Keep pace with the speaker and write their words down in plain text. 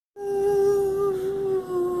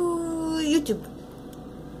YouTube.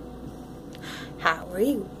 How are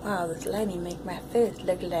you? Wow, this lighting make my face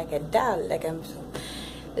look like a doll, like I'm so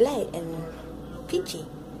light and peachy.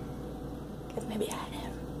 Cause maybe I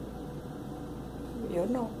am. You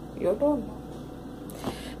know, you don't know.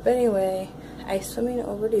 But anyway, I swimming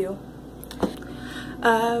over to you.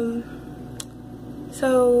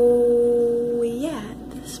 So yeah,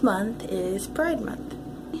 this month is Pride Month.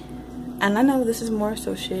 And I know this is more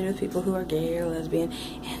associated with people who are gay or lesbian.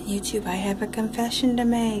 And YouTube, I have a confession to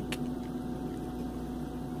make.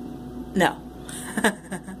 No.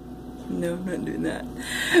 No, I'm not doing that.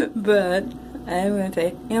 But I am going to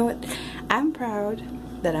say, you know what? I'm proud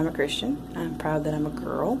that I'm a Christian. I'm proud that I'm a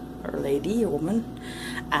girl or lady or woman.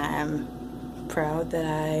 I'm proud that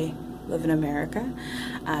I live in America.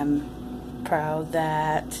 I'm proud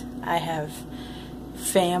that I have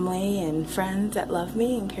family and friends that love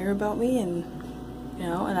me and care about me, and you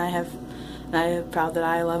know, and I am proud that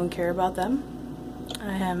I love and care about them.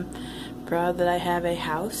 I am proud that I have a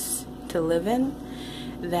house to live in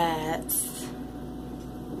that's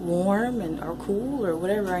warm and or cool or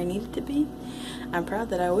whatever I need it to be. I'm proud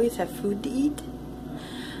that I always have food to eat.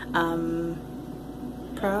 I'm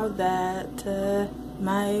proud that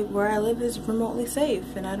where I live is remotely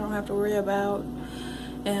safe and I don't have to worry about,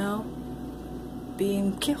 you know,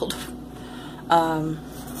 being killed. I'm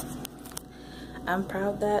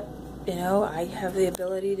proud that, you know, I have the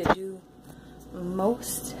ability to do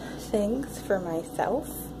most things for myself.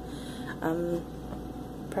 I'm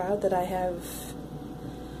proud that I have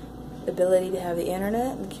the ability to have the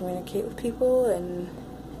internet and communicate with people and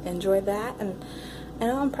enjoy that, and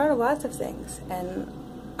I'm proud of lots of things, and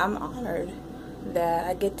I'm honored that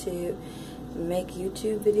I get to make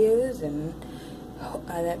YouTube videos and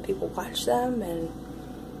that people watch them, and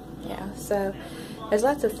yeah, so there's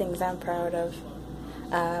lots of things I'm proud of,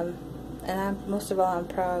 and most of all I'm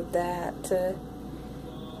proud that you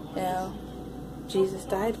know, Jesus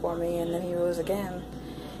died for me and then he rose again,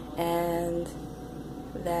 and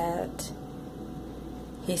that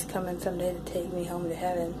he's coming someday to take me home to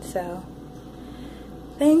heaven. So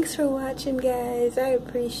thanks for watching, guys. I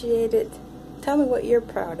appreciate it. Tell me what you're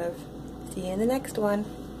proud of. See you in the next one.